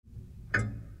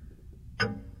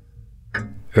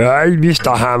Well,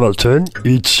 Mr. Hamilton,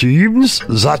 it seems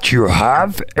that you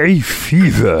have a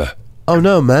fever. Oh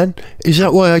no, man. Is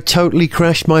that why I totally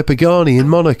crashed my Pagani in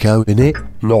Monaco, innit?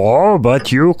 No,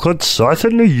 but you could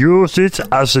certainly use it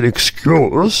as an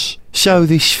excuse. So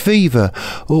this fever,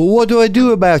 what do I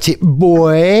do about it,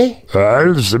 boy?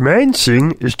 Well, the main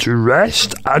thing is to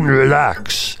rest and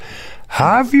relax.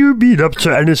 Have you been up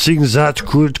to anything that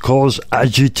could cause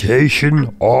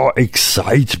agitation or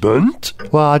excitement?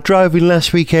 Well, I drove in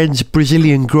last weekend's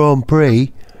Brazilian Grand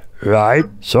Prix. Right,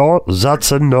 so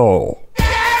that's a no.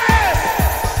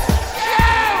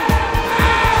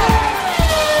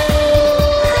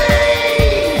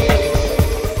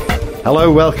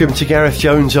 Hello, welcome to Gareth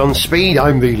Jones on Speed.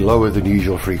 I'm the lower than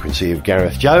usual frequency of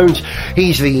Gareth Jones.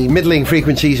 He's the middling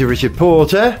frequencies of Richard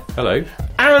Porter. Hello.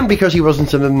 And because he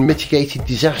wasn't an unmitigated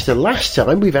disaster last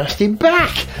time, we've asked him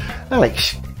back.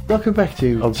 Alex, welcome back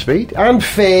to On Speed. And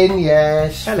Finn,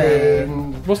 yes. Hello. Finn.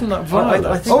 Wasn't that Violet?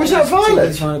 I think Oh, was that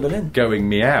Violet? Berlin. Going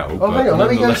meow. Oh, hang on,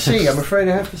 let me go nonetheless- see. I'm afraid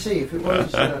I have to see if it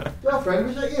was... Girlfriend,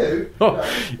 was that you? Oh,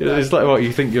 it's like what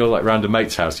you think you're like round a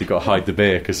mate's house. You've got to hide the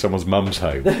beer because someone's mum's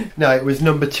home. No, it was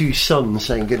number 2 son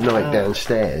saying goodnight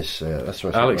downstairs. That's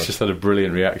what Alex just had a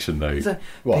brilliant reaction though. Is that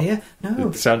What? beer? No.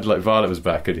 It sounded like Violet was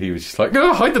back, and he was just like,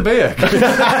 "Oh, hide the beer."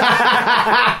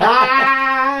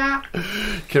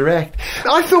 Correct.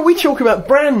 I thought we'd talk about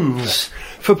brands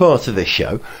for part of this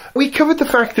show. We covered the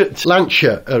fact that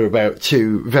Lancia are about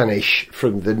to vanish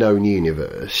from the known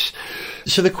universe.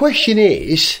 So the question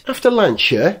is, after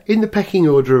Lancia, in the pecking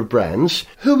order of brands,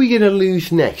 who are we going to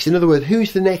lose next? In other words,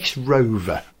 who's the next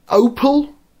Rover?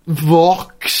 Opel?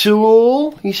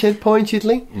 Vauxhall? He said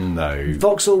pointedly. No.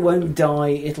 Vauxhall won't die,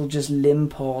 it'll just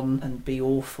limp on and be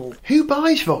awful. Who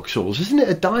buys Vauxhalls? Isn't it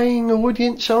a dying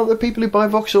audience? Aren't the people who buy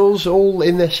Vauxhalls all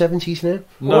in their 70s now?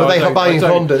 Or are I they don't- buying I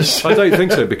don't- Hondas? I don't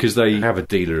think so, because they have a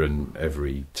dealer in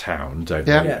every town, don't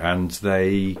Yeah. they? Yeah. And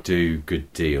they do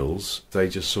good deals. They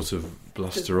just sort of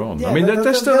bluster on. Yeah, I mean, they'll-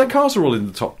 their cars are all in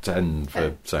the top 10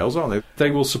 for sales, aren't they? They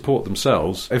will support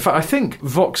themselves. In fact, I think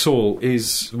Vauxhall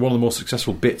is one of the more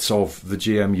successful bits of the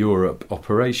GM Europe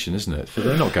operation, isn't it?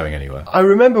 They're not going anywhere. I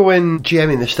remember when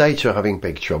GM in the States were having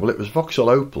big trouble, it was Vauxhall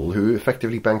Opel who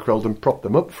effectively bankrolled and propped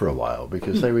them up for a while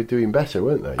because they were doing better,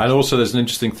 weren't they? And also there's an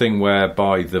interesting thing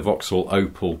whereby the Vauxhall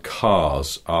Opel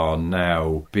cars are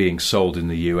now being sold in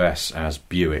the US as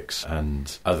Buicks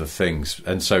and other things.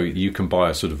 And so you can buy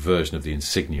a sort of version of the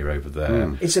Insignia over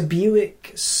there. It's a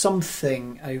Buick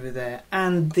something over there.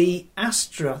 And the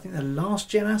Astra, I think the last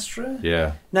gen Astra?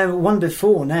 Yeah. No, one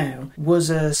before now, was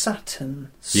a Saturn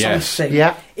Yes. something.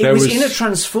 Yeah. It There was was- in a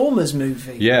Transformers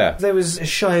movie. Yeah. There was a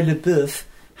Shia LaBeouf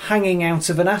hanging out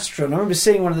of an Astra. And I remember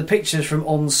seeing one of the pictures from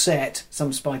on set,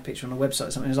 some spy picture on a website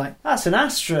or something. It was like, that's an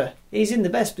Astra. He's in the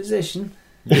best position.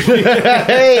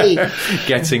 Hey!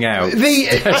 Getting out.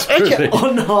 Actually,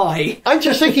 On high. I'm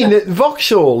just thinking that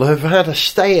Vauxhall have had a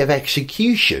stay of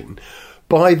execution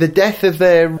by the death of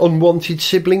their unwanted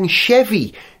sibling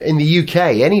Chevy in the UK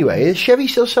anyway. Is Chevy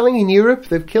still selling in Europe?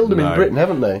 They've killed them in No. Britain,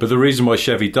 haven't they? But the reason why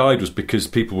Chevy died was because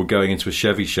people were going into a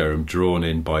Chevy showroom drawn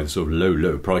in by the sort of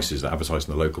low prices that advertised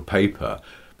in the local paper.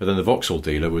 But then the Vauxhall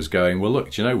dealer was going, well, look,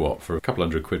 do you know what? For a couple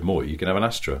 £100 more, you can have an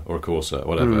Astra or a Corsa or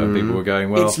whatever. And people were going,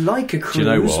 well, It's like a do you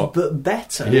know cruise, what? but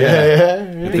better.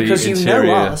 Yeah. Because the you know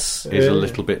interior us. is a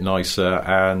little bit nicer,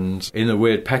 and in a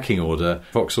weird pecking order,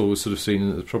 Vauxhall was sort of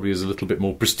seen probably as a little bit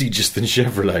more prestigious than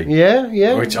Chevrolet.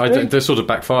 Yeah. Which they sort of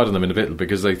backfired on them in a bit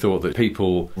because they thought that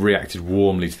people reacted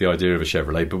warmly to the idea of a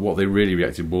Chevrolet, but what they really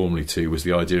reacted warmly to was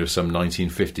the idea of some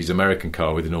 1950s American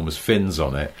car with enormous fins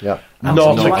on it. Yeah. And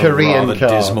Not not a Korean rather car.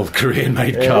 dismal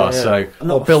Korean-made car. yeah. So Or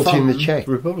Not built in fun. the Czech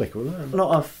Republic. Wasn't it?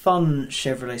 Not a fun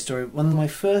Chevrolet story. One of my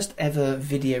first ever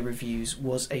video reviews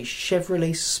was a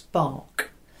Chevrolet Spark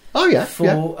Oh, yeah. for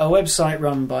yeah. a website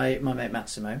run by my mate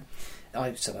Massimo.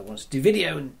 I said I wanted to do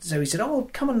video, and so he said, "Oh,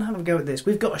 come on and have a go at this.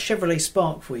 We've got a Chevrolet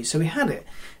Spark for you." So we had it,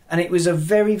 and it was a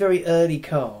very, very early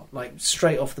car, like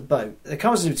straight off the boat. The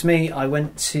car was delivered to me. I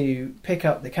went to pick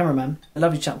up the cameraman, a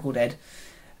lovely chap called Ed.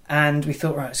 And we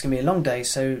thought, right, it's going to be a long day,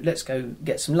 so let's go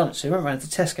get some lunch. So we went round to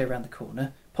Tesco around the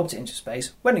corner, popped it into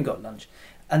space, went and got lunch.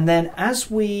 And then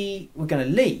as we were going to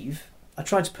leave, I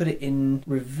tried to put it in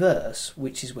reverse,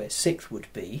 which is where sixth would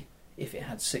be, if it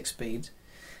had 6 speeds.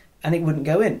 And it wouldn't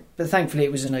go in. But thankfully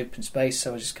it was an open space,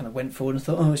 so I just kind of went forward and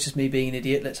thought, oh, it's just me being an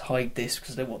idiot, let's hide this,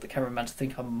 because I don't want the cameraman to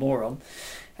think I'm a moron.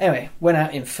 Anyway, went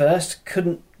out in first,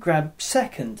 couldn't grab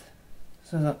second.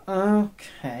 So I was like,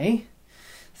 okay.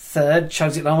 Third,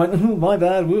 chugged it along, went, oh, my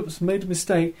bad, whoops, made a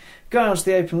mistake. Got out to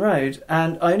the open road,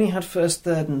 and I only had first,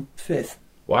 third and fifth.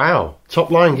 Wow.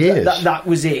 Top line gears. That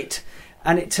was it.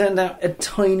 And it turned out a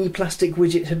tiny plastic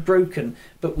widget had broken,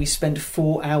 but we spent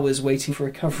 4 hours waiting for a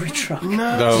recovery truck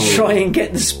to try and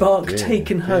get the spark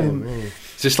taken home.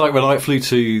 It's just like when I flew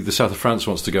to the south of France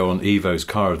once to go on Evo's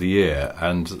Car of the Year,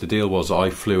 and the deal was I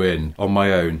flew in on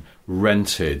my own,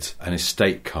 rented an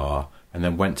estate car, and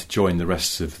then went to join the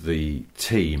rest of the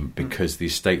team because the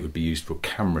estate would be used for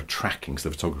camera tracking, so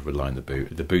the photographer would line the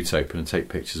boot open and take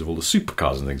pictures of all the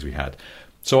supercars and things we had.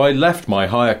 So I left my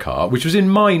hire car, which was in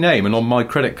my name and on my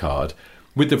credit card,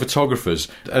 with the photographers.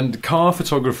 And car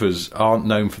photographers aren't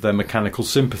known for their mechanical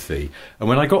sympathy. And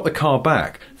when I got the car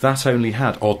back, that only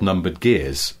had odd-numbered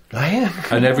gears.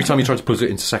 And every time you tried to put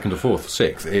it into second or fourth or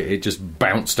sixth, it just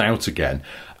bounced out again.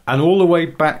 And all the way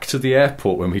back to the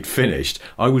airport when we'd finished,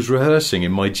 I was rehearsing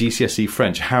in my GCSE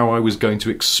French how I was going to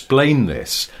explain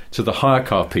this to the hire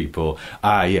car people.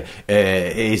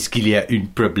 Est-ce qu'il y a un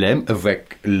problème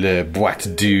avec la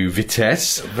boîte de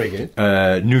vitesse?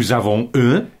 Nous avons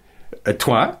un,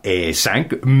 3 et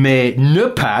 5, mais ne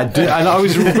pas de... And I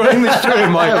was running this through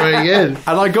in my... And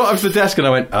I got up to the desk and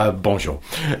I went, bonjour.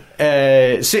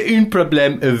 C'est un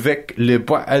problème avec le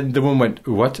boîte... And the woman went,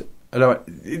 what? And I went,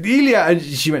 Ilya, and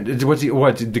she went, what,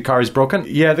 the car is broken?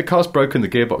 Yeah, the car's broken, the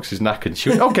gearbox is knackered. She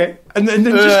went, okay. And then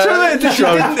just she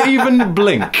didn't even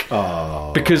blink.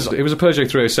 Oh. Because it was a Peugeot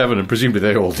 307 and presumably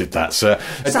they all did that, sir.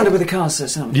 Standard with the car, sir,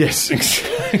 sound. Yes,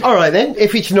 exactly. All right then,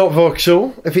 if it's not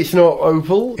Vauxhall, if it's not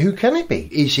Opel, who can it be?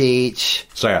 Is it...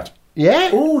 Seat. Yeah?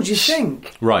 Oh, do you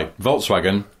think? Right,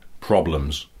 Volkswagen,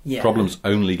 problems. Yeah. Problems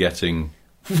only getting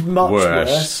Much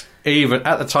worse. Even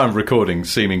at the time of recording,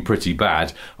 seeming pretty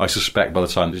bad. I suspect by the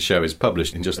time the show is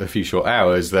published in just a few short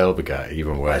hours, they'll get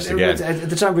even worse again.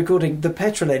 At the time of recording, the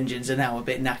petrol engines are now a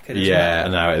bit knackered. Yeah,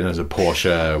 and now there's a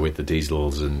Porsche with the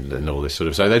diesels and all this sort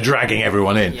of... So they're dragging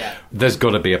everyone in. Yeah. There's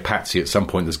got to be a patsy at some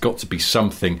point. There's got to be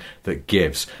something that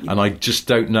gives. And I just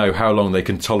don't know how long they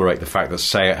can tolerate the fact that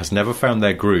Seat has never found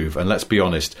their groove. And let's be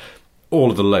honest... all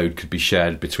of the load could be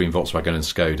shared between Volkswagen and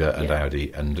Skoda and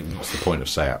Audi, and what's the point of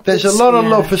Seat? There's a lot of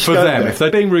love for Skoda. For them, if they're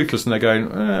being ruthless and they're going,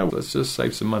 well, let's just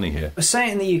save some money here.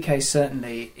 Seat in the UK,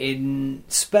 certainly. In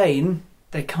Spain,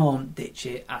 they can't ditch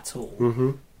it at all.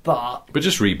 Mm-hmm. But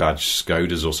just rebadge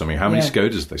Skodas or something. How many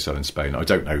Skodas do they sell in Spain? I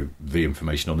don't know the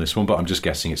information on this one, but I'm just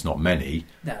guessing it's not many.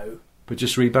 No. But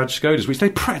just rebadge Skodas, which they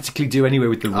practically do anyway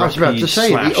with the Rapide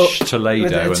 /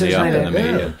 Toledo and the Up and the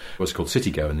Me, and what's called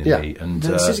Citigo and the Me. And,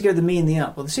 the Citigo, the Me and the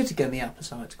Up. Well, the Citigo and the Up,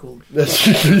 as I like to call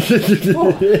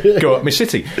them. Go up, my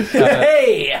city.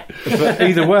 Hey! But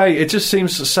either way, it just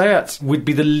seems that Seat would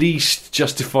be the least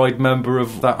justified member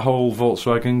of that whole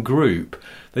Volkswagen group.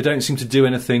 They don't seem to do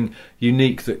anything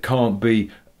unique that can't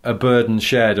be a burden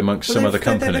shared amongst some other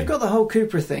company. They've got the whole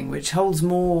Cupra thing, which holds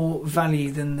more value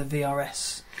than the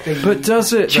VRS. But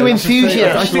does it? To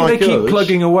enthusiasts I think like they keep us.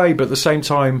 plugging away, but at the same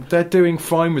time, they're doing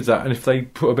fine with that. And if they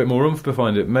put a bit more oomph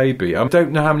behind it, maybe. I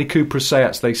don't know how many Cupra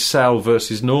Seats they sell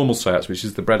versus normal Seats, which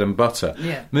is the bread and butter.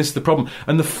 Yeah. And this is the problem.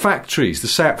 And the factories, the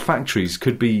Seat factories,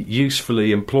 could be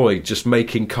usefully employed just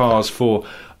making cars for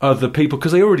other people,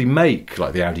 because they already make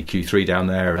like the Audi Q3 down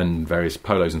there and various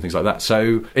Polos and things like that.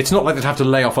 So it's not like they'd have to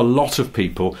lay off a lot of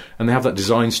people, and they have that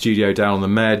design studio down on the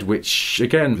Med, which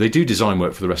again, they do design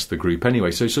work for the rest of the group anyway.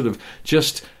 So sort of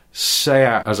just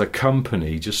Seat as a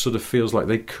company just sort of feels like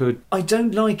they could... I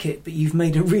don't like it, but you've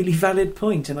made a really valid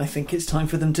point, and I think it's time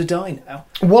for them to die now.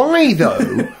 Why, though?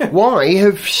 Why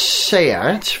have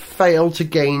Seat failed to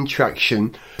gain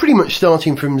traction pretty much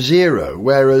starting from zero,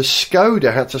 whereas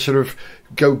Skoda had to sort of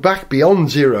go back beyond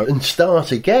zero and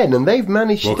start again, and they've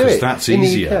managed to do it that's in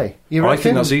easier. the UK. I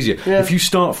think that's easier. Yeah. If you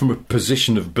start from a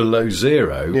position of below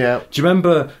zero, do you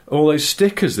remember all those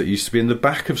stickers that used to be in the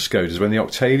back of Skodas when the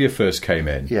Octavia first came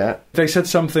in? Yeah. They said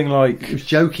something like... It was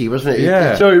jokey, wasn't it?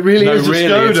 Yeah. So it really is a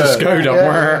Skoda. It's a Skoda.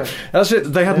 Yeah. That's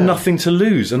it. They had nothing to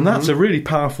lose, and that's a really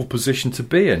powerful position to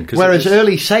be in. Whereas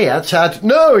early Seats had,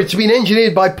 no, it's been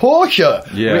engineered by Porsche,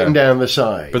 written down the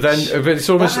side. But then it's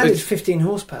almost... That added 15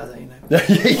 horsepower, though, you know. That's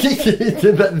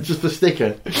just the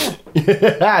sticker.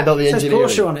 Not the It says engineering.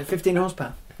 Porsche on it, 15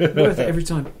 horsepower. Worth it every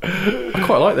time. I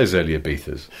quite like those early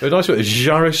Ibithas. They're nice with the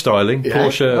Gyro styling,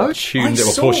 Porsche tuned it,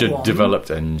 or Porsche developed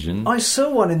engine. I saw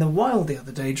one in the wild the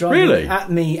other day, driving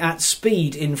at me at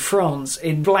speed in France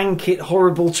in blanket,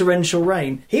 horrible torrential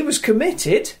rain. He was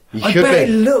committed. I bet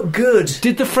it looked good.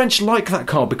 Did the French like that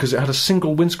car because it had a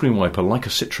single windscreen wiper like a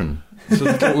Citroen? It's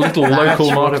a little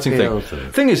local marketing thing.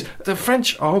 Thing is, the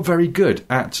French are very good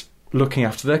at looking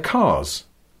after their cars.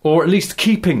 Or at least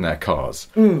keeping their cars.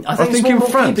 I think in more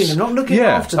France, keeping them, not looking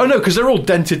after them. Oh no, because they're all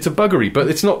dented to buggery, but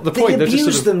it's not the point. They They're abuse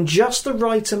just sort of... them just the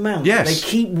right amount. Yes. They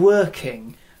keep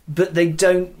working, but they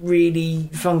don't really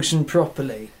function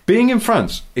properly. Being in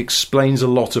France explains a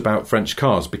lot about French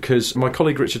cars, because my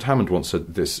colleague Richard Hammond once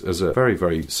said this as a very,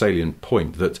 very salient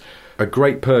point, that a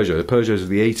great Peugeot, the Peugeots of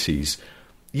the 80s,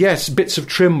 yes, bits of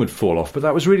trim would fall off, but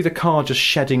that was really the car just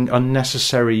shedding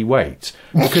unnecessary weight,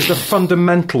 because the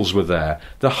fundamentals were there.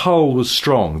 The hull was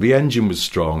strong, the engine was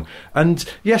strong, and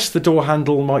yes, the door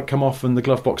handle might come off and the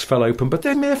glove box fell open, but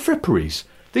they're mere fripperies.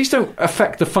 These don't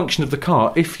affect the function of the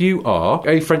car if you are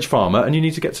a French farmer and you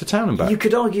need to get to town and back. You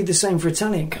could argue the same for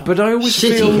Italian cars. But I always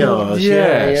City feel... cars,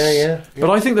 yes. yeah. But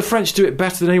I think the French do it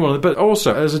better than anyone. But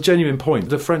also, as a genuine point,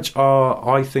 the French are,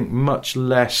 I think, much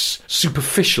less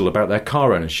superficial about their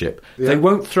car ownership. Yeah. They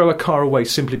won't throw a car away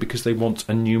simply because they want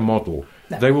a new model.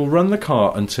 No. They will run the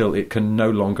car until it can no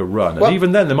longer run. Well, and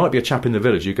even then, there might be a chap in the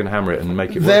village who can hammer it and make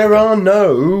it work. There again. are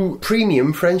no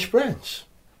premium French brands.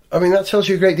 I mean, that tells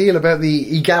you a great deal about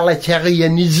the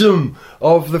egalitarianism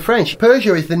of the French.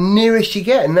 Peugeot is the nearest you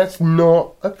get, and that's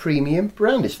not a premium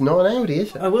brand. It's not an Audi,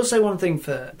 is it? I will say one thing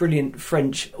for brilliant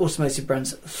French automotive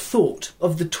brands. Thought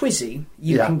of the Twizy,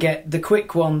 you Yeah. can get the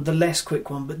quick one, the less quick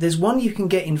one, but there's one you can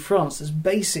get in France that's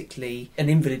basically an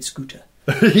invalid scooter.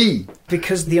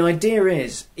 Because the idea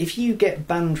is, if you get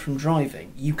banned from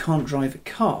driving, you can't drive a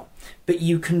car. But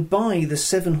you can buy the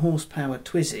 7 horsepower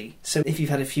Twizy, so if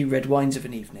you've had a few red wines of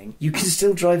an evening, you can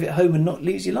still drive it home and not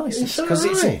lose your licence. Because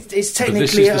It's alright. it's But technically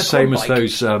this is a the same as quad bike.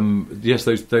 those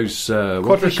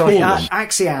what do they call Quadricycle. them?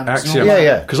 Axiams. Axiom.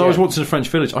 Yeah. Because I was once in a French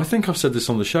village. I think I've said this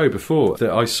on the show before, that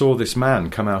I saw this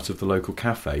man come out of the local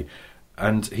cafe,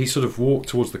 and he sort of walked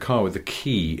towards the car with the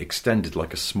key extended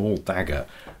like a small dagger,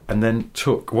 and then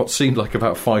took what seemed like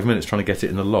about 5 minutes trying to get it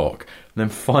in the lock, and then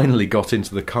finally got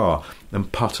into the car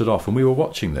and puttered off. And we were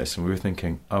watching this and we were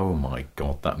thinking, oh my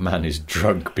God, that man is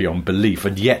drunk beyond belief,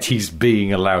 and yet he's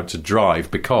being allowed to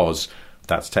drive because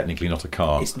that's technically not a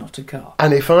car. It's not a car.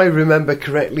 And if I remember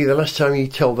correctly, the last time you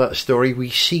told that story, we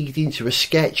segued into a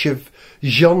sketch of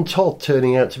Jean Todt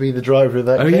turning out to be the driver of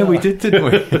that car. Oh yeah, we did, didn't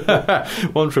we?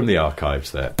 One from the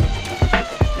archives there.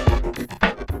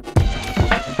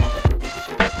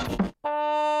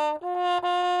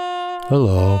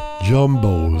 Hello, John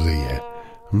Bowles here.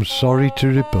 I'm sorry to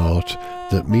report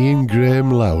that me and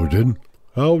Graham Loudon,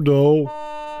 oh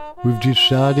no, we've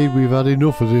decided we've had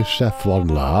enough of this F1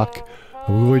 lark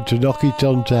and we're going to knock it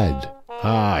on 10.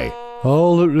 Aye.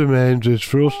 All that remains is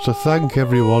for us to thank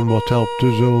everyone what helped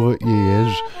us over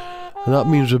years, and that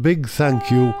means a big thank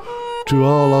you to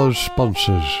all our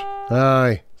sponsors.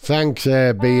 Aye. Thanks,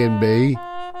 Airbnb.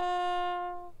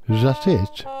 Is that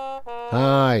it?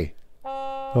 Aye.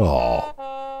 Oh,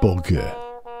 bugger.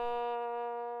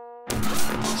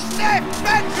 Step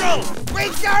Petrol! We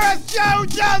Gareth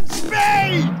Jones on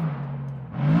speed!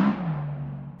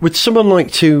 Would someone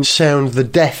like to sound the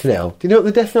death knell? Do you know what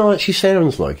the death knell actually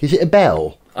sounds like? Is it a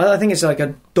bell? I think it's like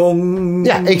a dong.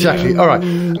 Yeah, exactly. All right.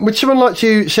 Would someone like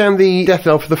to sound the death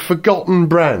knell for the forgotten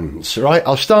brands? Right.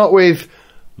 I'll start with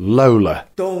Lola,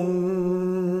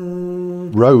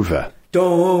 Dong. Rover,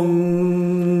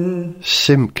 Dong.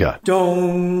 Simca.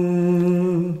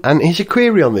 Dong. And here's a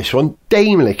query on this one.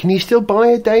 Daimler. Can you still buy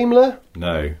a Daimler?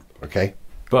 No. Okay.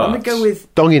 But I'm going to go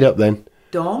with Dong it up then.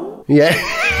 Dong. Yeah.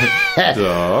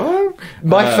 Dong.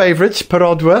 My favourites,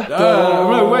 Perodua.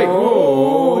 No, wait.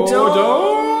 Whoa.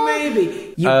 Dong.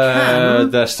 Maybe. You can.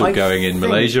 They're still I going in think.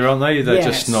 Malaysia, aren't they? They're Yes.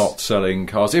 just not selling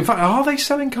cars. In fact, are they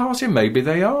selling cars here? Maybe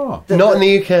they are. Not in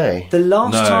the UK. The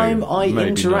last No, time I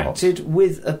maybe interacted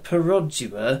with a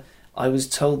Perodua, I was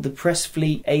told the press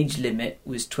fleet age limit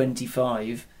was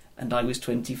 25 and I was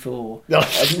 24.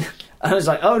 And I was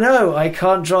like, oh no, I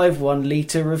can't drive 1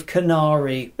 litre of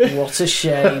Canary. What a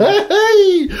shame.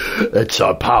 It's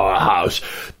a powerhouse.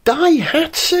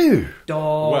 Daihatsu.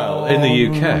 Dong. Well, in the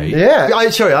UK. Yeah,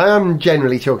 I am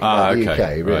generally talking about the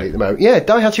okay, UK really right. at the moment. Yeah,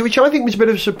 Daihatsu, which I think was a bit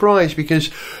of a surprise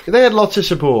because they had lots of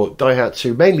support,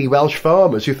 Daihatsu, mainly Welsh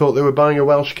farmers who thought they were buying a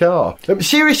Welsh car.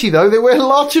 Seriously though, there were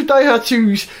lots of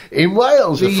Daihatsus in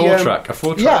Wales. A four track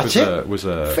was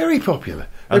a very popular.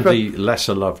 and Very the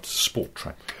lesser loved Sport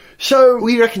Track. So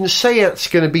we reckon the Seat's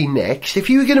going to be next. If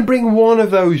you were going to bring one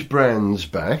of those brands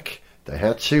back,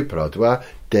 Daihatsu, Perodua,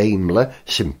 Daimler,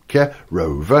 Simca,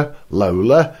 Rover,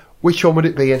 Lola, which one would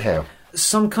it be and how?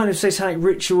 Some kind of satanic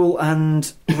ritual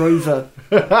and Rover.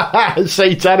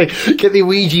 Satanic. Get the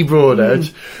Ouija board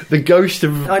out. The ghost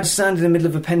of... I'd stand in the middle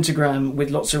of a pentagram with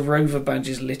lots of Rover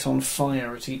badges lit on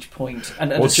fire at each point.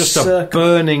 And Or a just a circle.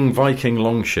 burning Viking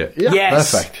longship. Yeah,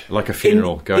 Yes. perfect. Like a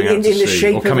funeral going out in to the sea.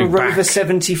 shape Or of a coming Rover back.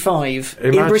 75 in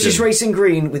Imagine. British Racing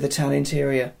Green with a tan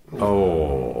interior.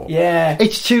 Oh. Yeah.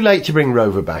 It's too late to bring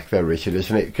Rover back though, Richard,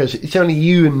 isn't it? Because it's only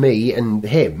you and me and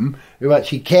him who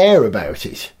actually care about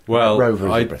it. Well, Rover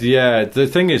is the brand. yeah, the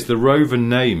thing is, the Rover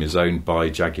name is owned by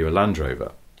Jaguar Land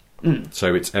Rover.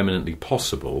 So it's eminently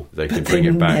possible they could bring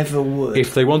it back never would.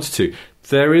 if they wanted to.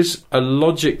 There is a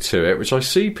logic to it, which I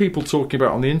see people talking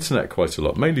about on the internet quite a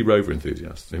lot, mainly Rover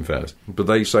enthusiasts, in fairness. But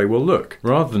they say, well, look,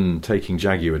 rather than taking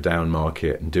Jaguar down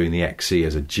market and doing the XE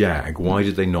as a Jag, why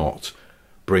did they not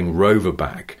bring Rover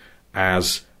back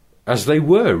as they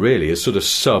were, really, as sort of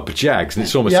sub-Jags? And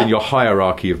it's almost in your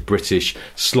hierarchy of British,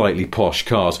 slightly posh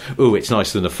cars. Ooh, it's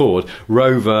nicer than a Ford.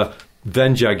 Rover,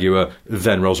 then Jaguar,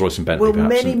 then Rolls-Royce and Bentley, Well,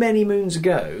 perhaps. many moons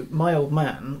ago, my old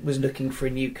man was looking for a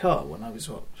new car when I was,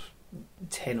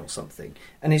 10 or something.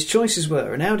 And his choices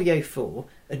were an Audi A4,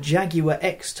 a Jaguar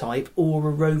X-Type, or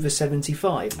a Rover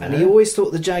 75. And he always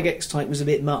thought the Jag X-Type was a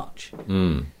bit much.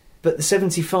 But the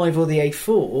 75 or the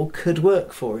A4 could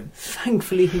work for him.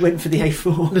 Thankfully, he went for the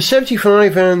A4. The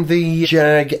 75 and the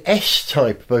Jag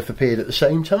S-Type both appeared at the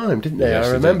same time, didn't they? Yes,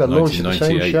 I remember launched at the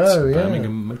same 1998 show.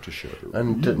 Birmingham Motor Show.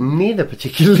 And neither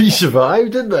particularly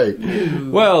survived, did they?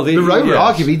 Well, The Rover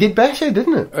yes. arguably did better,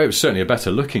 didn't it? It was certainly a better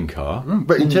looking car.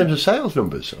 But in terms of sales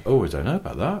numbers. Oh, I don't know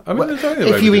about that. I mean, Well, I think the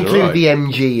if Rover you did include all right. the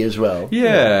MG as well.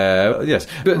 Yeah, yes.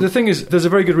 But the thing is, there's a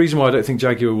very good reason why I don't think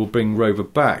Jaguar will bring Rover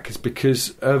back. It's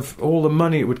because of all the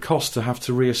money it would cost to have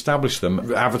to re-establish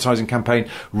them. Advertising campaign,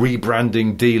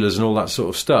 rebranding dealers and all that sort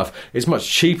of stuff. It's much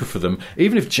cheaper for them.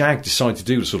 Even if Jag decide to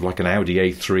do sort of like an Audi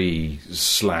A3 /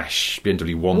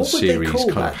 BMW 1 What would Series they call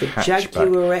kind that? of The hatchback.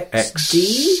 Jaguar XD?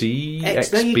 XC?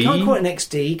 No, you XB? can't call it an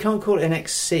XD, you can't call it an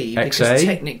XC, because XA?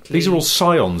 technically... These are all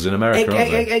Scions in America,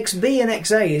 aren't they? XB and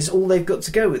XA is all they've got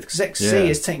to go with, because XC Yeah.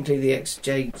 is technically the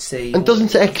XJC. And doesn't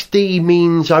XD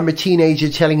means I'm a teenager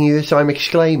telling you this, I'm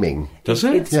exclaiming? Does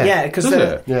it? It's, yeah, because Does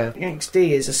it? Yeah.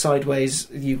 XD is a sideways,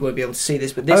 you won't be able to see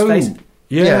this, but this Oh, face...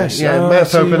 yes. Yeah, Oh, I mouth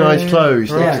see, open, yeah, eyes yeah.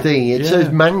 closed, Right. XD. It's Yeah.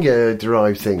 a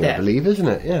manga-derived thing, I Yeah. believe, isn't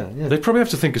it? Yeah, yeah. They probably have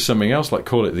to think of something else, like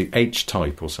call it the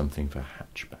H-Type or something for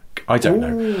hatchback. I don't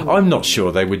know. I'm not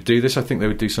sure they would do this. I think they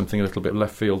would do something a little bit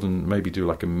left field and maybe do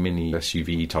like a mini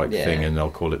SUV type Yeah. thing, and they'll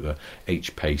call it the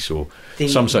H-Pace or The,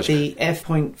 some such the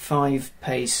F.5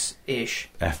 pace-ish.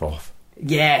 F off.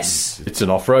 Yes! It's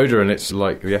an off-roader and it's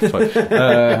like the F-Type.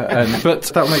 But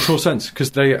that makes more sense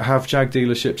because they have Jag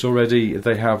dealerships already.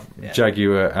 They have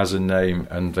Jaguar as a name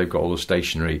and they've got all the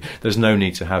stationery. There's no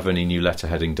need to have any new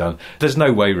letterheading done. There's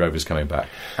no way Rover's coming back.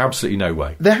 Absolutely no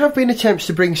way. There have been attempts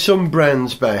to bring some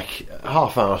brands back,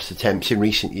 half-arsed attempts in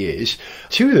recent years,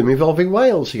 two of them involving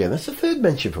Wales again. That's the third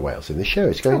mention for Wales in this show.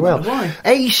 It's going well. why?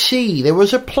 AC, there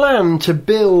was a plan to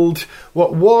build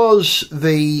what was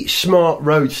the Smart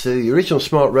Roadster, the original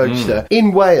Smart Roadster,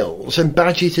 in Wales and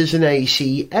badge it as an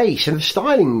AC Ace. And the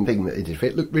styling thing that they did for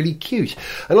it looked really cute.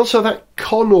 And also that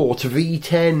Connaught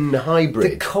V10 The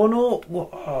hybrid. Connaught...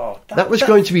 that was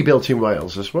going to be built in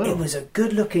Wales as well. It was a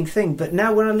good-looking thing, but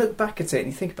now when I look back at it and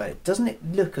you think about it, doesn't it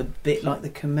look a bit like the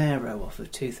Camaro off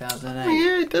of 2008?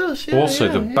 Yeah, it does. Yeah, Also,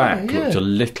 yeah, the back yeah. looked a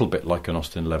little bit like an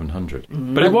Austin 1100.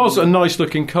 But it was a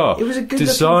nice-looking car. It was a good-looking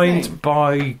designed thing.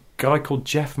 by a guy called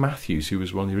Jeff Matthews, who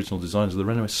was one of the original designers of the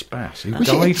Renault Espace. Who Was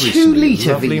it a died recently.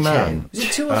 2-litre Lovely V10? man. Was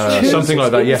it 2 or 3? Something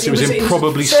like that, yes. It was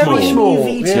improbably very small.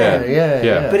 new V10.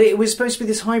 Yeah. But it was supposed to be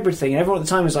this hybrid thing, and everyone at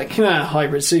the time was like,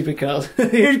 hybrid supercars.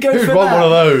 Who'd go Who'd for want that? one of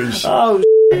those? Oh,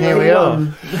 Here we are.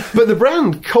 But the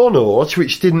brand Connaught,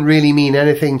 which didn't really mean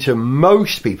anything to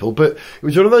most people, but it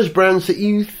was one of those brands that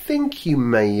you think you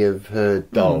may have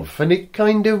heard of, and it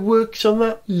kind of works on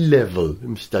that level.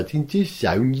 I'm starting to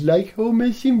sound like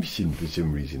Homer Simpson for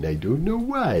some reason. I don't know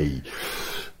why.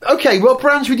 Okay, what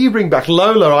brands would you bring back?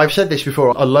 Lola, I've said this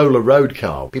before, a Lola road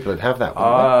car. People would have that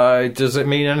one. Does it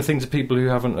mean anything to people who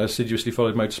haven't assiduously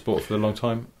followed motorsport for a long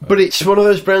time? But it's one of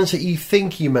those brands that you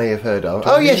think you may have heard of.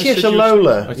 Does Oh, it yes, mean yes, a assiduously?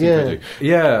 Lola. I think I do.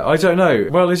 Yeah, I don't know.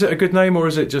 Well, is it a good name or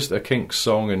is it just a Kinks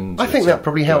song? And I think that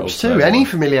probably helps too. Girls' Any name?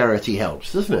 familiarity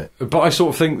helps, doesn't it? But I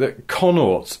sort of think that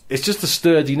Connaught, it's just a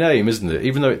sturdy name, isn't it?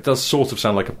 Even though it does sort of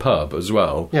sound like a pub as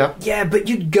well. Yeah. yeah, but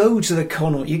you'd go to the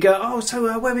Connaught. You go, oh, so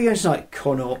where are we going tonight?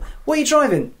 Connaught. What are you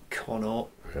driving? Connaught.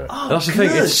 Oh, That's the thing,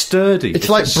 good. it's sturdy. It's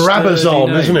like a sturdy Brabazon,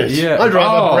 name. isn't it? Yeah. I'd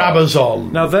rather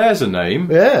Brabazon. Now there's a name.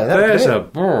 Yeah, there's that's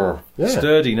a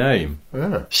sturdy name.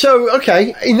 Yeah. So,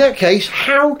 okay, in that case,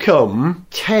 how come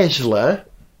Tesla,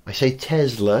 I say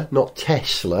Tesla, not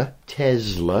Tesla,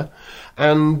 Tesla,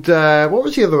 and what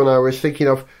was the other one I was thinking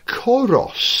of?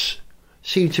 Coros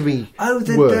seem to be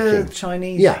working. The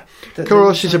Chinese... Yeah. the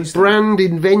Coros is a Chinese brand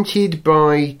invented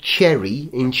by Chery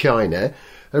in China,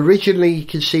 originally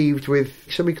conceived with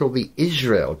something called the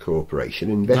Israel Corporation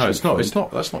investment No, it's not. fund. It's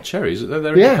not. That's not Cherry. Is it?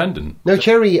 They're Yeah. independent. No,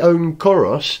 Chery own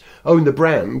Coros, own the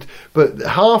brand, but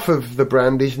half of the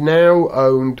brand is now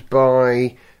owned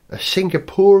by a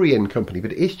Singaporean company,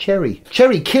 but it is Chery.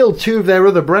 Chery killed two of their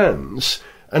other brands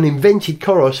and invented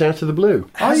Coros out of the blue.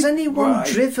 Has anyone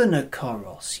driven a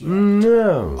Coros yet?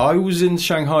 No. I was in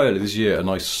Shanghai earlier this year and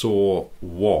I saw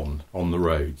one on the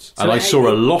roads. So and I saw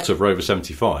a it- lot of Rover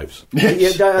 75s.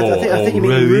 I think you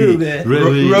mean Rover the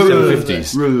Rover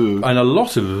 750s. Rover. And a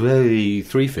lot of very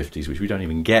 350s, which we don't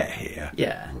even get here.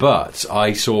 Yeah. But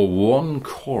I saw one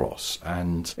Coros,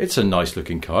 and it's a nice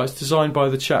looking car. It's designed by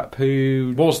the chap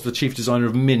who was the chief designer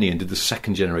of Mini and did the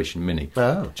second generation Mini.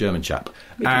 Oh. German chap.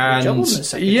 He did a good job on the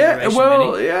second yeah, generation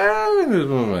well, Mini. yeah,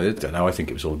 I don't know. I think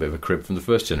it was all a bit of a crib from the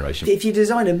first generation. If you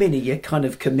design a Mini, you're kind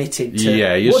of committed to...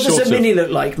 Yeah, you're what does sort a Mini of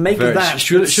look like? Make Very- that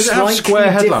should it have slightly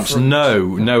square headlamps? different.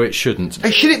 No, it shouldn't.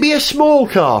 Hey, should it be a small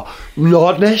car?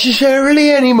 Not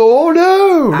necessarily anymore.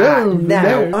 No.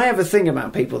 Now, I have a thing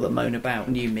about people that moan about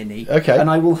new Mini. Okay. And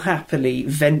I will happily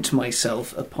vent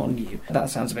myself upon you. That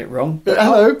sounds a bit wrong.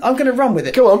 Hello. I'm going to run with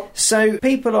it. Go on. So,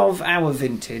 people of our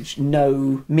vintage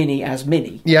know Mini as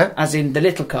Mini. Yeah. As in the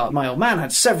little car. My old man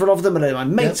had several of them, and my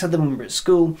mates had them when we were at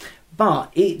school.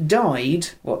 But it died,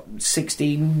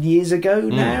 16 years ago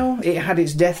now? It had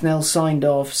its death knell signed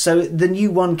off, so the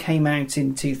new one came out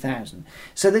in 2000.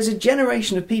 So there's a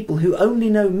generation of people who only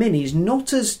know Minis,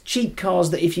 not as cheap cars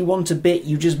that if you want a bit,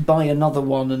 you just buy another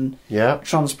one and Yeah.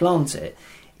 transplant it.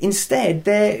 Instead,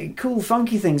 they're cool,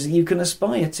 funky things that you can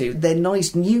aspire to. They're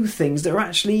nice, new things that are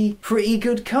actually pretty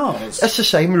good cars. That's the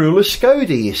same rule as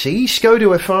Skoda, you see.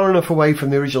 Skoda are far enough away from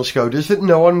the original Skodas that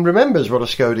no one remembers what a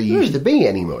Skoda used to be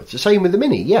anymore. It's the same with the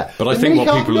Mini, yeah. But I The think Mini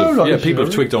what can't people go have, like yeah, this, people have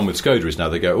you know. twigged on with Skoda is now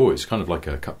they go, oh, it's kind of like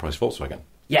a cut price Volkswagen.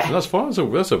 Yeah. So that's fine.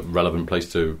 That's a relevant place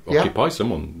to Yeah. occupy.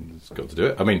 Someone's got to do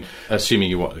it. I mean, assuming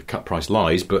you want cut price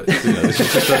lies, but you know, this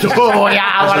is just Oh,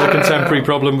 yeah. that's a contemporary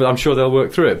problem. But I'm sure they'll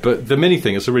work through it. But the Mini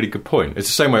thing is a really good point. It's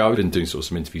the same way I've been doing sort of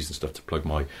some interviews and stuff to plug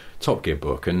my Top Gear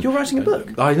book. And You're writing a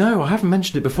book? I know. I haven't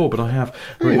mentioned it before, but I have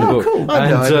written a Oh, book. cool. I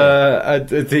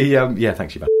know, Yeah,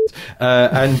 thanks, you.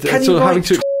 And Can sort you of having write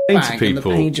to explain to bang on the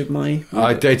people. page of my...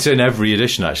 It's in every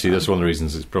edition, actually. That's one of the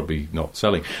reasons it's probably not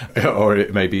selling. Or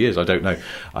it maybe is, I don't know.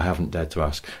 I haven't dared to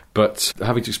ask. But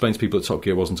having to explain to people that Top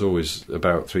Gear wasn't always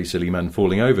about three silly men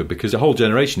falling over, because a whole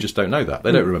generation just don't know that.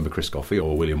 They don't remember Chris Coffey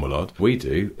or William Willard. We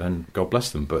do, and God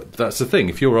bless them. But that's the thing.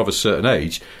 If you're of a certain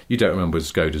age, you don't remember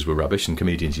Skodas were rubbish and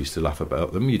comedians used to laugh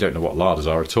about them. You don't know what Ladas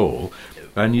are at all.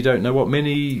 And you don't know what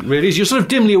Mini really is. You're sort of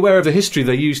dimly aware of the history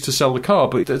they used to sell the car,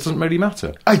 but it doesn't really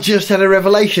matter. I just had a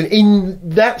revelation. In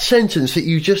that sentence that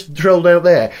you just drilled out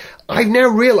there, I now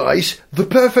realise the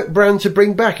perfect brand to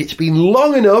bring back. It's been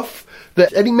long enough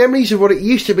that any memories of what it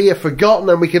used to be are forgotten,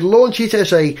 and we could launch it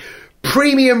as a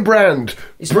premium brand.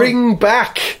 Bring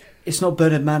back... It's not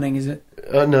Bernard Manning, is it?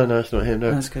 No, it's not him,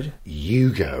 no. That's good.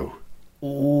 Yugo.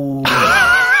 Ooh.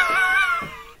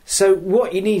 So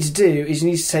what you need to do is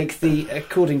you need to take the,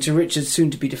 according to Richard's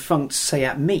soon-to-be-defunct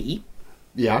Seat Me,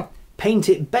 Yeah. paint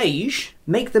it beige,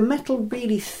 make the metal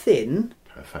really thin,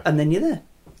 Perfect. and then you're there.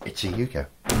 It's a Yugo.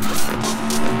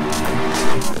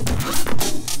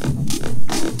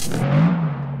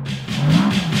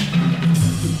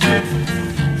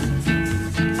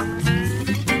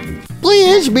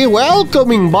 Please be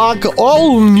welcoming back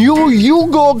all new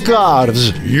Yugo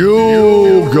cars.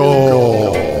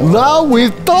 Yugo. Now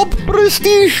with top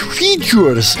prestige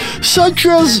features such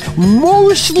as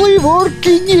mostly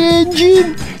working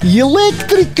engine,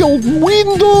 electrical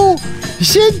window,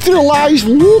 centralized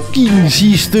locking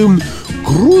system,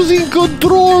 cruising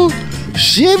control,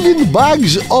 7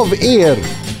 bags of air,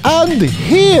 and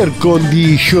hair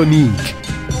conditioning.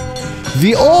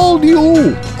 The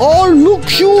all-new,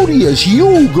 all-luxurious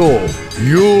Yugo.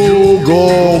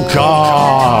 Yugo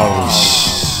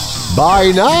cars.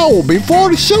 Buy now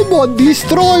before someone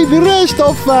destroy the rest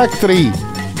of factory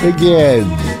again.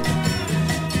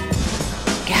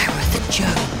 Gareth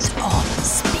Jones on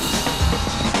speed.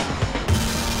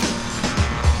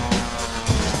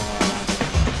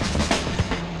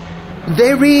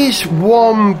 There is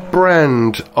one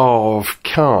brand of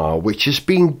car which has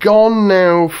been gone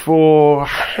now for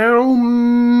how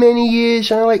many years,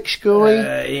 Alex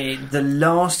Gully? The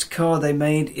last car they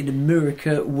made in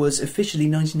America was officially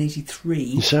 1983,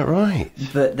 Is that right?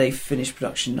 but they finished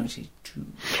production in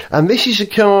 1992. And this is a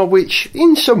car which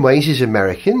in some ways is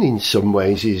American, in some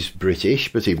ways is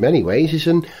British, but in many ways is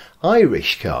an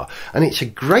Irish car. And it's a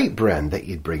great brand that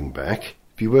you'd bring back.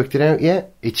 Have you worked it out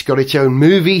yet? It's got its own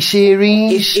movie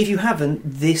series. If you haven't,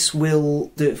 this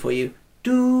will do it for you.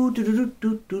 Do do do do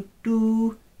do do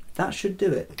do. That should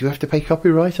do it. Do you have to pay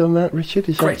copyright on that, Richard?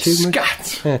 Is Great that too much?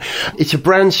 scat! Yeah. It's a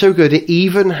brand so good, it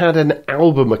even had an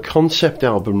album, a concept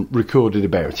album recorded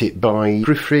about it by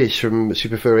Griff Rhys from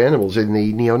Super Furry Animals in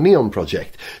the Neon Neon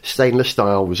project. Stainless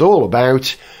Style was all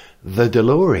about the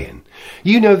DeLorean.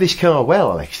 You know this car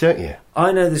well, Alex, don't you?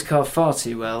 I know this car far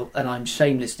too well, and I'm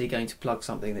shamelessly going to plug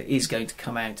something that is going to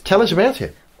come out. Tell us about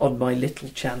it. On my little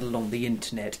channel on the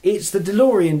internet. It's the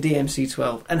DeLorean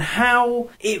DMC-12, and how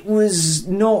it was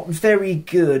not very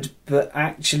good, but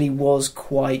actually was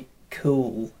quite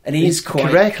cool, and is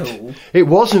quite Correct. cool. It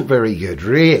wasn't very good,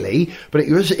 really, but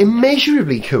it was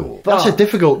immeasurably cool. That's a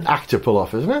difficult act to pull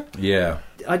off, isn't it? Yeah.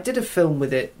 I did a film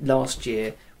with it last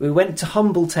year. We went to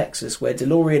Humble, Texas, where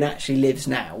DeLorean actually lives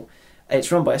now.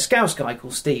 It's run by a Scouse guy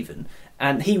called Stephen,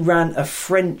 and he ran a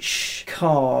French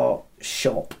car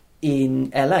shop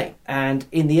in LA, and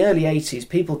in the early 80s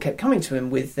people kept coming to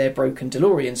him with their broken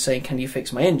DeLorean saying, can you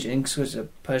fix my engine? Because it was a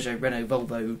Peugeot, Renault,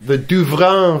 Volvo, The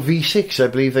Duvrin V6, I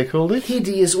believe they called it.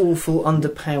 hideous, awful,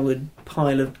 underpowered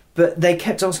pile of... But they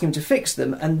kept asking him to fix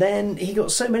them, and then he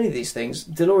got so many of these things.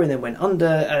 DeLorean then went under,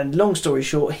 and long story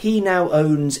short, he now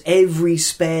owns every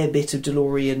spare bit of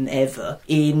DeLorean ever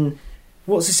in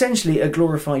what's essentially a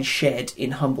glorified shed in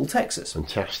Humble, Texas.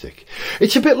 Fantastic.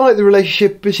 It's a bit like the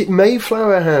relationship, is it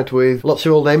Mayflower had with lots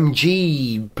of old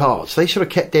MG parts. They sort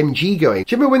of kept MG going.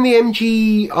 Do you remember when the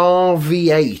MG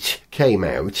RV8 came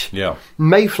out? Yeah.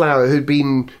 Mayflower had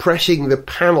been pressing the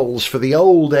panels for the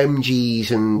old MGs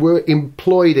and were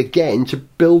employed again to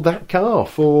build that car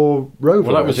for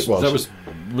Rover, Well, as it was.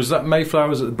 Was that Mayflower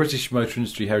was at the British Motor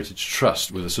Industry Heritage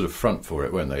Trust with a sort of front for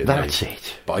it, weren't they? That's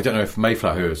it. But I don't know if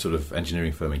Mayflower, who are a sort of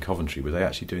engineering firm in Coventry, were they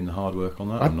actually doing the hard work on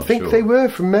that? I'm not think sure. they were,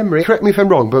 from memory. Correct me if I'm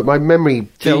wrong, but my memory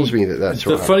tells me that that's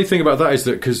The right. funny thing about that is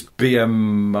that because they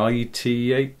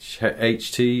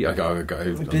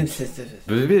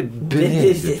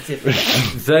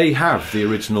have the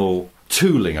original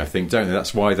tooling, I think, don't they?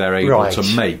 That's why they're able Right. to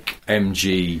make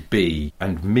MGB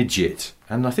and Midget,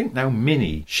 and I think now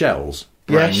Mini shells,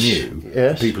 brand Yes, new,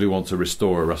 yes. for people who want to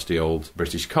restore a rusty old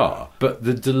British car. But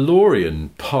the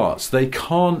DeLorean parts, they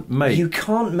can't make. You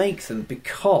can't make them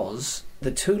because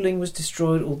the tooling was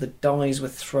destroyed or the dies were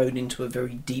thrown into a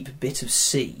very deep bit of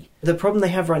sea. The problem they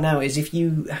have right now is if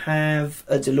you have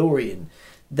a DeLorean,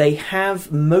 they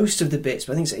have most of the bits,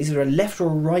 but I think it's either a left or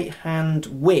a right hand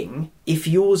wing. If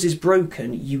yours is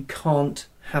broken, you can't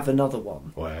have another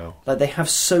one. Wow. Like, they have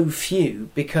so few,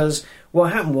 because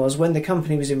what happened was when the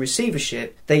company was in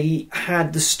receivership, they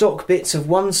had the stock bits of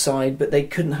one side, but they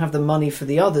couldn't have the money for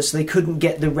the other, so they couldn't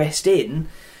get the rest in.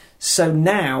 So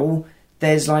now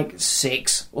there's like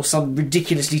 6 or some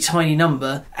ridiculously tiny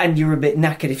number, and you're a bit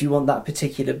knackered if you want that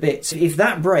particular bit. So if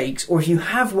that breaks, or if you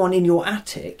have one in your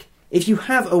attic, if you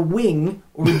have a wing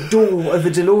or a door of a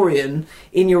DeLorean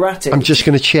in your attic, I'm just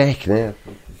going to check now.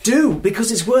 do,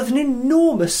 because it's worth an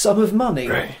enormous sum of money.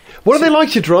 What do they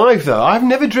like to drive, though? I've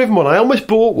never driven one. I almost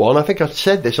bought one. I think I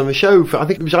said this on the show. I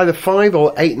think it was either 5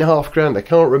 or 8.5 grand. I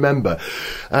can't remember.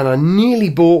 And I nearly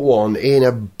bought one in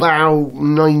about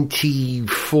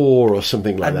 94 or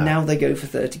something like that. And now they go for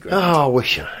 30 grand. Oh, I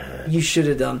wish I had. You should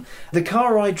have done. The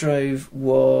car I drove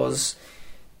was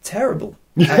terrible.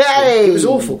 Hey! Actually. It was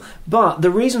awful. But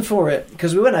the reason for it,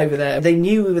 because we went over there, they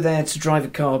knew we were there to drive a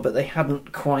car, but they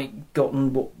hadn't quite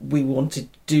gotten what we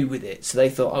wanted to do with it. So they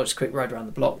thought, oh, it's a quick ride around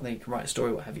the block, and then you can write a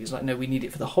story, what have you. It's like, no, we need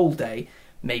it for the whole day,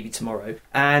 maybe tomorrow.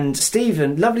 And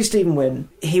Stephen, lovely Stephen Wynn,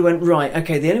 he went, right,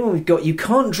 okay, the only one we've got, you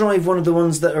can't drive one of the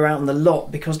ones that are out on the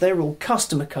lot because they're all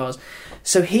customer cars.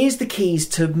 So here's the keys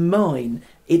to mine.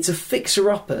 It's a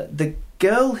fixer-upper. The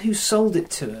girl who sold it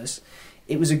to us,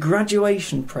 it was a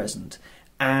graduation present,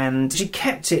 and she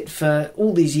kept it for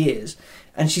all these years,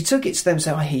 and she took it to them and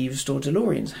said, I hear you restore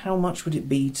DeLoreans. How much would it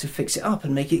be to fix it up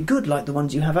and make it good like the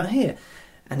ones you have out here?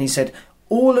 And he said,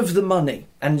 all of the money.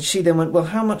 And she then went, well,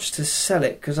 how much to sell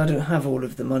it? Because I don't have all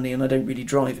of the money and I don't really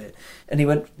drive it. And he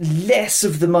went, less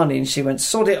of the money. And she went,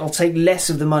 sod it, I'll take less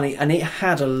of the money. And it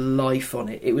had a life on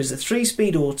it. It was a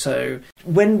 3-speed auto.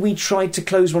 When we tried to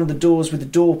close one of the doors with the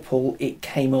door pull, it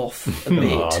came off a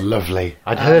bit. Oh, lovely.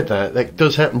 I'd heard that. That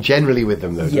does happen generally with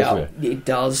them, though, doesn't Yeah, it? it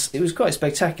does. It was quite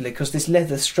spectacular because this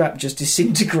leather strap just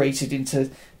disintegrated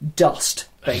into dust,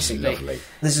 basically. Lovely.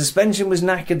 The suspension was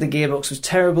knackered, the gearbox was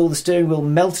terrible, the steering wheel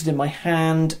melted in my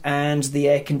hand, and the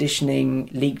air conditioning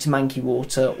leaked manky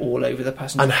water all over the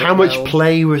passenger And how much footwell.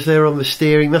 play was there on the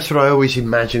steering? That's what I always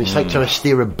imagine. It's like trying to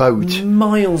steer a boat.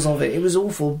 Miles of it. It was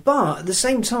awful. But at the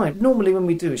same time, normally when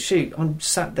we do a shoot, I'm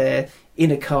sat there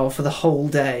in a car for the whole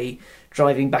day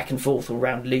driving back and forth all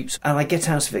round loops, and I get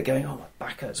out of it going, oh, my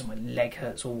back hurts or my leg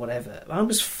hurts or whatever. I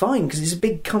was fine because it's a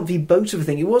big comfy boat of a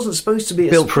thing. It wasn't supposed to be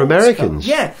a built for sports Americans.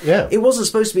 car. Yeah. It wasn't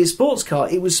supposed to be a sports car.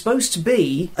 It was supposed to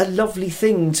be a lovely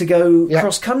thing to go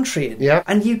cross country in. Yeah.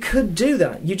 And you could do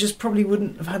that. You just probably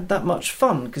wouldn't have had that much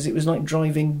fun because it was like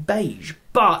driving beige.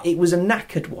 But it was a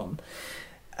knackered one.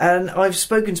 And I've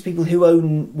spoken to people who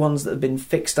own ones that have been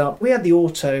fixed up. We had the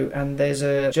Auto, and there's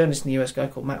a journalist in the US, guy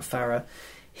called Matt Farah.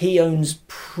 He owns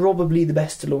probably the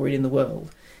best DeLorean in the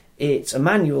world. It's a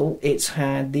manual. It's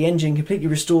had the engine completely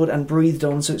restored and breathed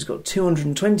on, so it's got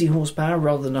 220 horsepower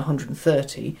rather than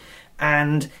 130.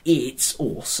 And it's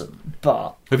awesome.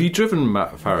 But have you driven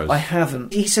Matt Farah's? I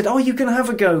haven't. He said, oh, you can have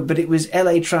a go, but it was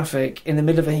LA traffic in the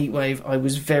middle of a heat wave. I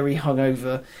was very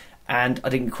hungover, and I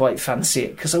didn't quite fancy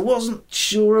it because I wasn't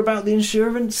sure about the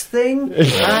insurance thing.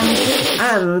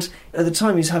 and at the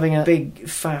time he was having a big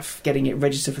faff getting it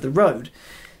registered for the road.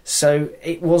 So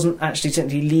it wasn't actually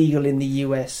technically legal in the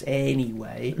US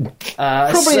anyway.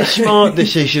 Probably a smart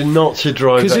decision not to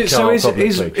drive that car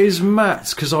publicly. Is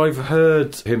Matt, because I've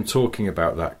heard him talking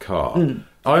about that car,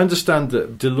 I understand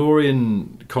that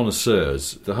DeLorean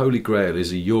connoisseurs, the Holy Grail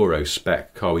is a Euro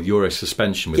spec car with Euro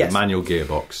suspension with a manual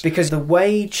gearbox. Because the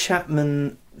way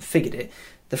Chapman figured it,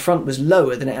 the front was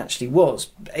lower than it actually was.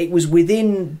 It was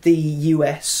within the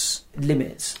US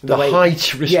limits. The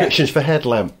height restrictions for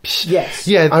headlamps. Yes.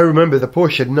 Yeah, I remember the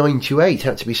Porsche 928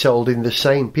 had to be sold in the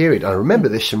same period. I remember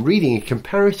this from reading a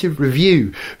comparative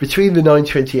review between the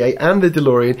 928 and the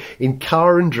DeLorean in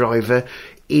Car and Driver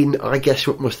in, I guess,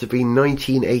 what must have been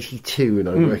 1982, and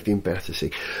I worked in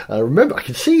Battersea. I remember, I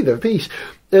could see the piece.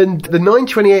 And the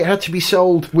 928 had to be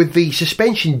sold with the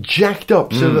suspension jacked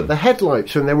up so that the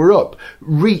headlights, when they were up,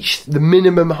 reached the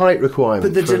minimum height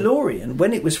requirement. But the DeLorean,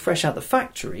 when it was fresh out the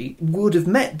factory, would have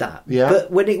met that. Yeah.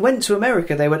 But when it went to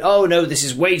America, they went, oh no, this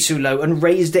is way too low, and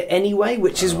raised it anyway,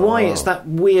 which is why it's that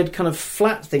weird kind of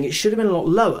flat thing. It should have been a lot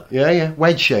lower. Yeah,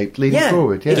 wedge-shaped, leaning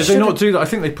forward. Yeah. Did they not do that? I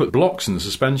think they put blocks in the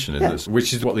suspension, in this,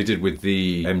 which is what they did with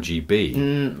the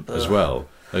MGB as well.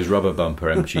 Those rubber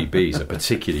bumper MGBs are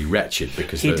particularly wretched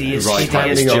because the right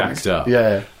hand is jacked up.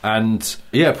 Yeah. And,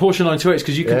 Porsche 928s,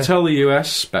 because you can tell the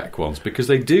US spec ones, because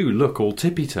they do look all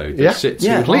tippy-toed. They sit too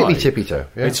high. Completely tippy-toe.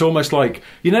 Yeah. It's almost like,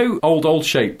 old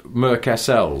shape Merc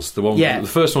SLs, the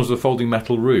first ones with the folding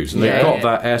metal roofs, and they've got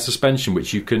that air suspension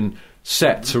which you can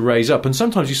set to raise up, and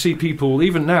sometimes you see people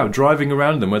even now driving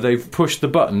around them where they've pushed the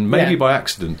button maybe by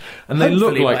accident, and they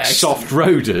look like soft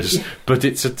roaders, but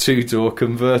it's a two-door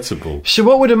convertible. So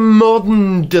what would a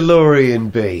modern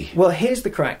DeLorean be? Well, here's the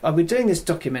crack. I was doing this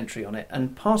documentary on it,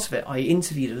 and part of it I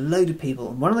interviewed a load of people,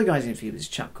 and one of the guys I interviewed was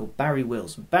a chap called Barry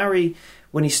Wills. And Barry,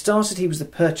 when he started, he was the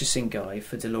purchasing guy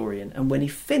for DeLorean, and when he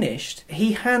finished,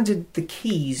 he handed the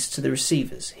keys to the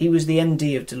receivers. He was the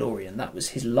MD of DeLorean. That was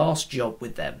his last job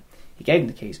with them. He gave them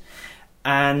the keys.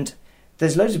 And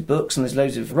there's loads of books and there's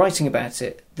loads of writing about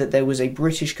it, that there was a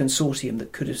British consortium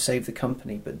that could have saved the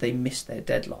company, but they missed their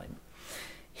deadline.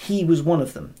 He was one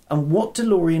of them. And what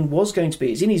DeLorean was going to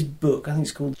be, it's in his book, I think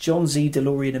it's called John Z.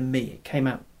 DeLorean and Me. It came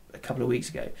out a couple of weeks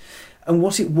ago. And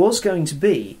what it was going to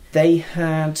be, they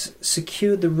had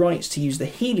secured the rights to use the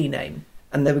Healey name,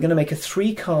 and they were going to make a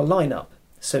 3-car lineup.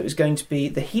 So it was going to be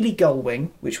the Healey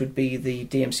Gullwing, which would be the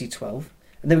DMC-12,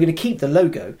 and they were going to keep the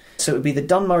logo, so it would be the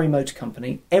Dunmurry Motor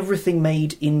Company, everything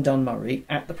made in Dunmurry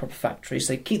at the proper factory.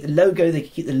 So they'd keep the logo, they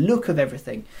could keep the look of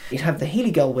everything. You'd have the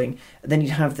Healey Gullwing, and then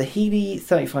you'd have the Healey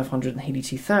 3500 and the Healey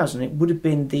 2000. It would have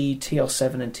been the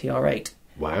TR7 and TR8.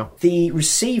 Wow. The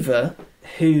receiver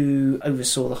who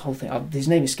oversaw the whole thing, his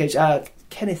name escapes,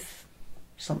 Kenneth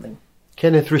something.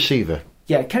 Kenneth Receiver.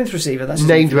 Yeah, Kenneth Receiver. That's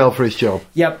named well for his job.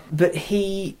 Yeah, but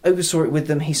he oversaw it with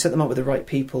them. He set them up with the right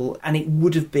people, and it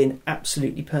would have been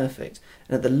absolutely perfect.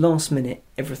 And at the last minute,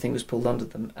 everything was pulled under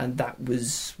them, and that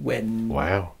was when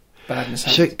badness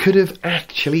happened. So it could have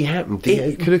actually happened.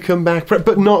 It could have come back,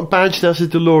 but not badged as a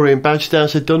DeLorean, badged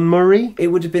as a Dunmurry. It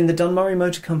would have been the Dunmurry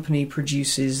Motor Company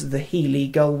produces the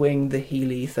Healey Gullwing, the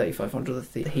Healey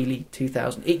 3500, the Healey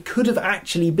 2000. It could have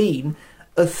actually been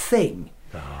a thing.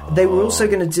 They were also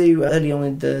going to do, early on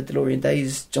in the DeLorean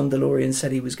days, John DeLorean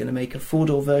said he was going to make a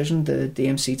 4-door version, the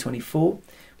DMC-24,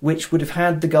 which would have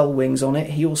had the gull wings on it.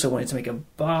 He also wanted to make a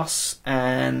bus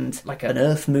and like an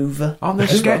earth mover. Aren't there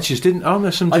sketches? Aren't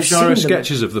there some gyro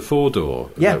sketches of the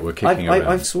 4-door that were kicking around?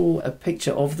 I saw a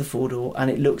picture of the 4-door, and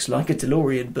it looks like a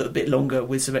DeLorean, but a bit longer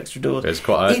with some extra doors. It's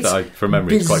quite, from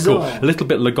memory, it's quite cool. A little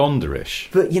bit Lagonderish.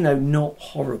 But, not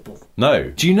horrible.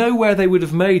 No. Do you know where they would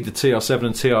have made the TR7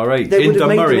 and TR8? In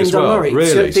Dunmurry as well. Dunmurry.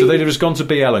 Really? So they'd have just gone to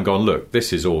BL and gone, look,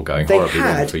 this is all going horribly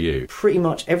wrong for you. Pretty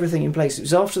much everything in place. It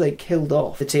was after they killed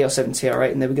off the TR7,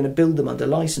 TR8, and they were going to build them under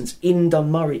licence in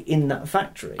Dunmurry in that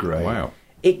factory. Great. Wow.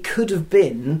 It could have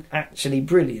been actually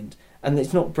brilliant. And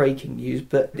it's not breaking news,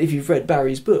 but if you've read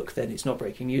Barry's book, then it's not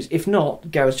breaking news. If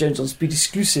not, Gareth Jones on Speed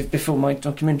exclusive before my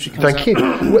documentary comes out. Thank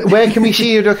you. Where can we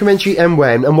see your documentary and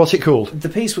when, and what's it called? The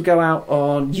piece will go out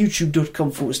on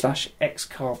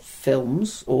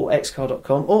youtube.com/xcarfilms or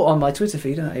xcar.com or on my Twitter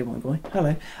feed, A1boy.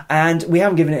 Hello. And we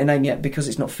haven't given it a name yet because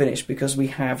it's not finished, because we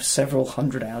have several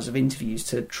hundred hours of interviews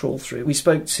to trawl through. We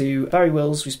spoke to Barry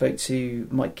Wills, we spoke to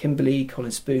Mike Kimberley,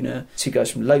 Colin Spooner, 2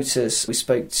 guys from Lotus, we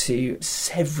spoke to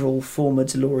several former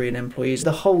DeLorean employees.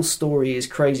 The whole story is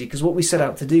crazy because what we set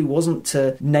out to do wasn't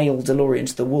to nail DeLorean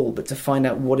to the wall, but to find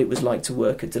out what it was like to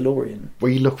work at DeLorean.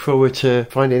 We look forward to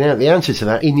finding out the answer to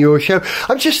that in your show.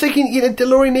 I'm just thinking,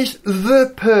 DeLorean is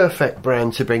the perfect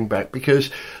brand to bring back, because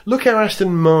look how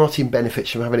Aston Martin benefits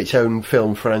from having its own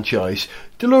film franchise.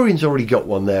 DeLorean's already got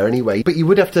one there anyway, but you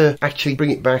would have to actually bring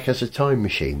it back as a time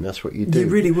machine. That's what you do. You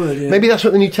really would, yeah. Maybe that's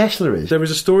what the new Tesla is. There was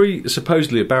a story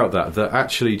supposedly about that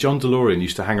actually John DeLorean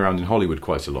used to hang around in Hollywood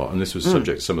quite a lot, and this was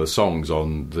subject to some of the songs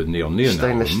on the Neon album.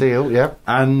 Stainless steel, yeah.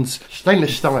 And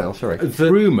Stainless style, sorry.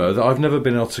 the rumour that I've never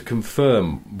been able to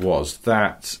confirm was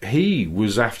that he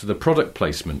was after the product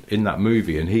placement in that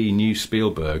movie, and he knew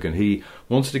Spielberg, and he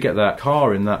wanted to get that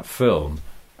car in that film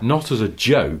not as a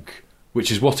joke,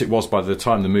 which is what it was by the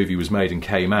time the movie was made and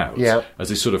came out, as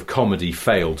this sort of comedy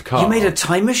failed car. You made a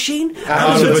time machine?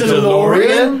 Out of a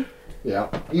DeLorean? Yeah.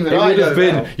 Even It I would have know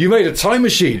been, now. you made a time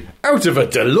machine out of a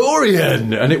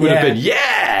DeLorean, and it would have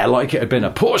been, like it had been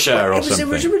a Porsche or It was something.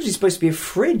 originally supposed to be a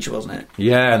fridge, wasn't it?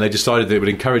 Yeah, and they decided that it would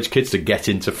encourage kids to get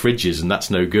into fridges, and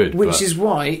that's no good. Which but- is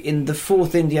why in the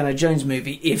 4th Indiana Jones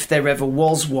movie, if there ever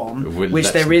was one, Well, which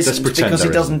let's- there let's isn't pretend because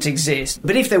there it doesn't exist,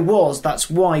 but if there was,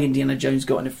 that's why Indiana Jones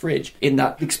got in a fridge in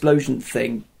that explosion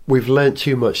thing. We've learnt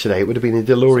too much today. It would have been a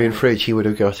DeLorean fridge he would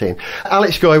have got in.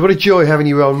 Alex Guy, what a joy having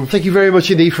you on. Thank you very much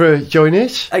indeed for joining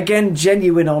us. Again,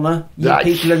 genuine honour. You Nice.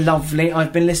 people are lovely.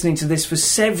 I've been listening to this for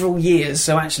several years,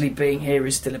 so actually being here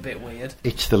is still a bit weird.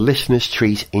 It's the listener's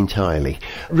treat entirely.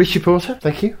 Richard Porter,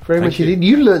 thank you very much you. indeed.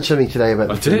 You learnt something today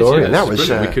about I the did, DeLorean. yes. That was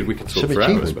Brilliant. We could talk some for hours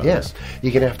achievement. about Yeah. this.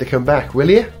 You're going to have to come back, will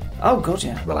you? Oh, God,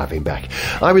 yeah. We'll have him back.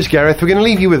 I was Gareth. We're going to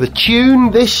leave you with a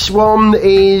tune. This one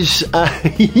is...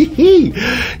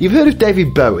 You've heard of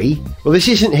David Bowie? Well, this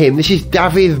isn't him. This is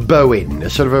David Bowen, a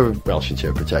sort of a Welsh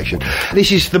interpretation.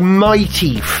 This is the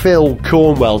mighty Phil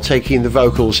Cornwell taking the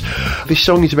vocals. This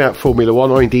song is about Formula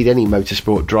One, or indeed any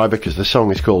motorsport driver, because the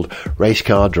song is called Race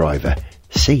Car Driver.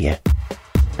 See ya.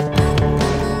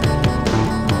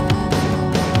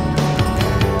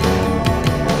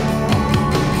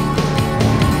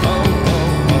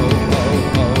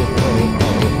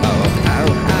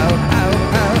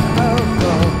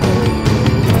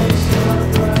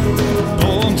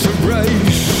 Born to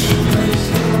race,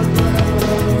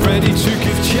 ready to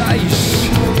give chase,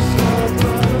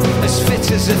 as fit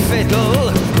as a fiddle,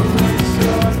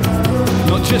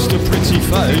 not just a pretty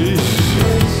face.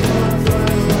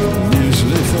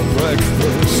 Muesli for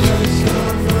breakfast,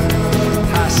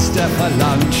 pasta for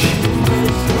lunch,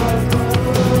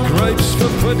 grapes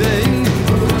for pudding.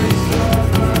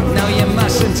 Now you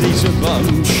mustn't eat a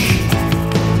bunch.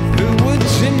 Who would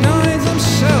deny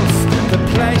themselves the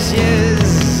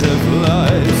pleasures of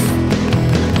life?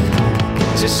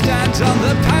 To stand on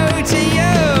the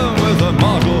podium with a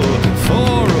model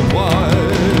for a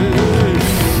wife.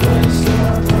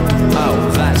 Oh,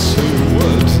 that's who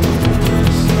would.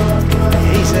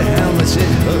 He's a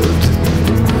helmeted hood.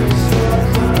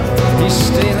 He's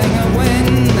stealing a win,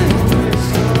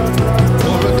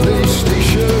 or at least he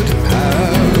should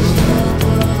have.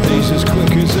 He's as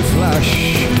quick as a flash.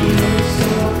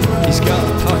 He's got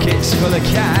pockets full of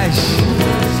cash.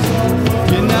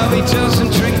 You know he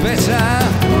doesn't drink bitter,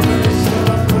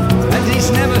 and he's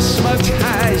never smoked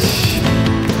hash.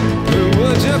 Who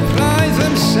would apply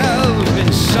themselves in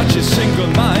such a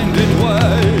single-minded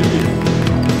way,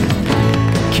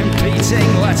 competing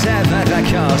whatever the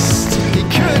cost? He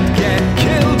could get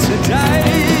killed today.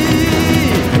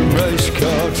 A race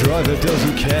car driver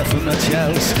doesn't care for much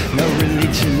else. No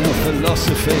religion or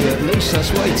philosophy, at least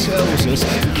that's what he tells us. He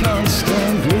can't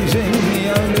stand losing, he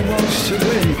only wants to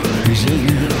win. He's in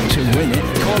to win it.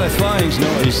 Qualifying's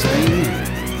not his thing.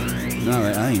 No,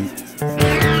 it ain't.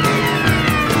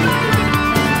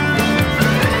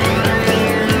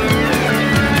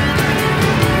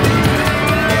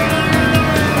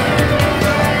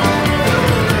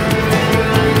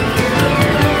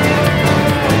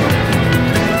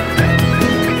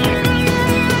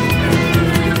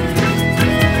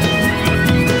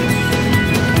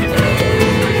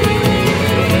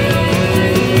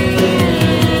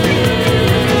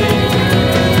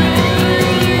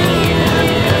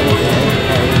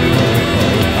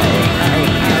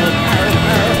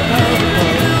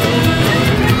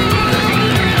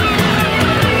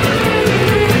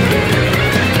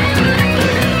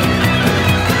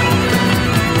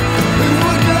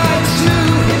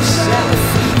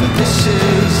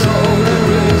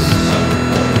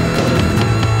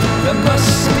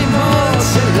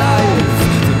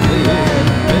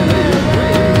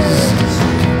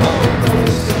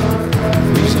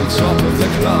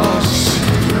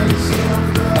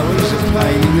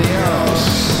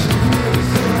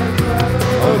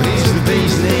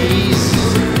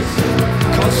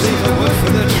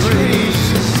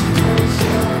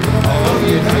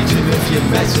 you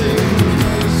met him,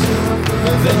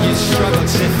 then you struggle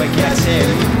to forget him.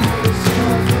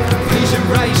 He's a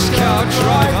race car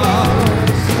driver,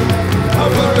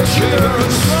 overachiever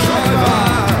and striver,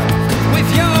 with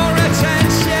your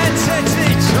attention to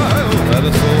detail.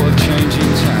 Ever thought of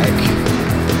changing tack?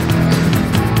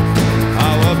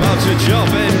 How about a job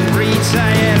in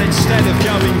retail instead of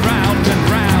going round and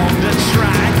round a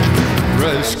track?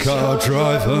 Race car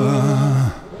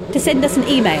driver. To send us an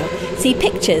email, see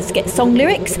pictures, get song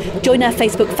lyrics, join our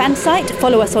Facebook fan site,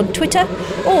 follow us on Twitter,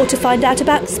 or to find out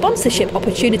about sponsorship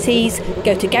opportunities,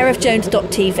 go to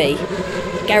GarethJones.tv.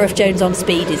 Gareth Jones on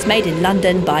Speed is made in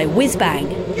London by Whiz Bang.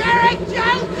 Gareth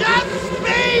Jones on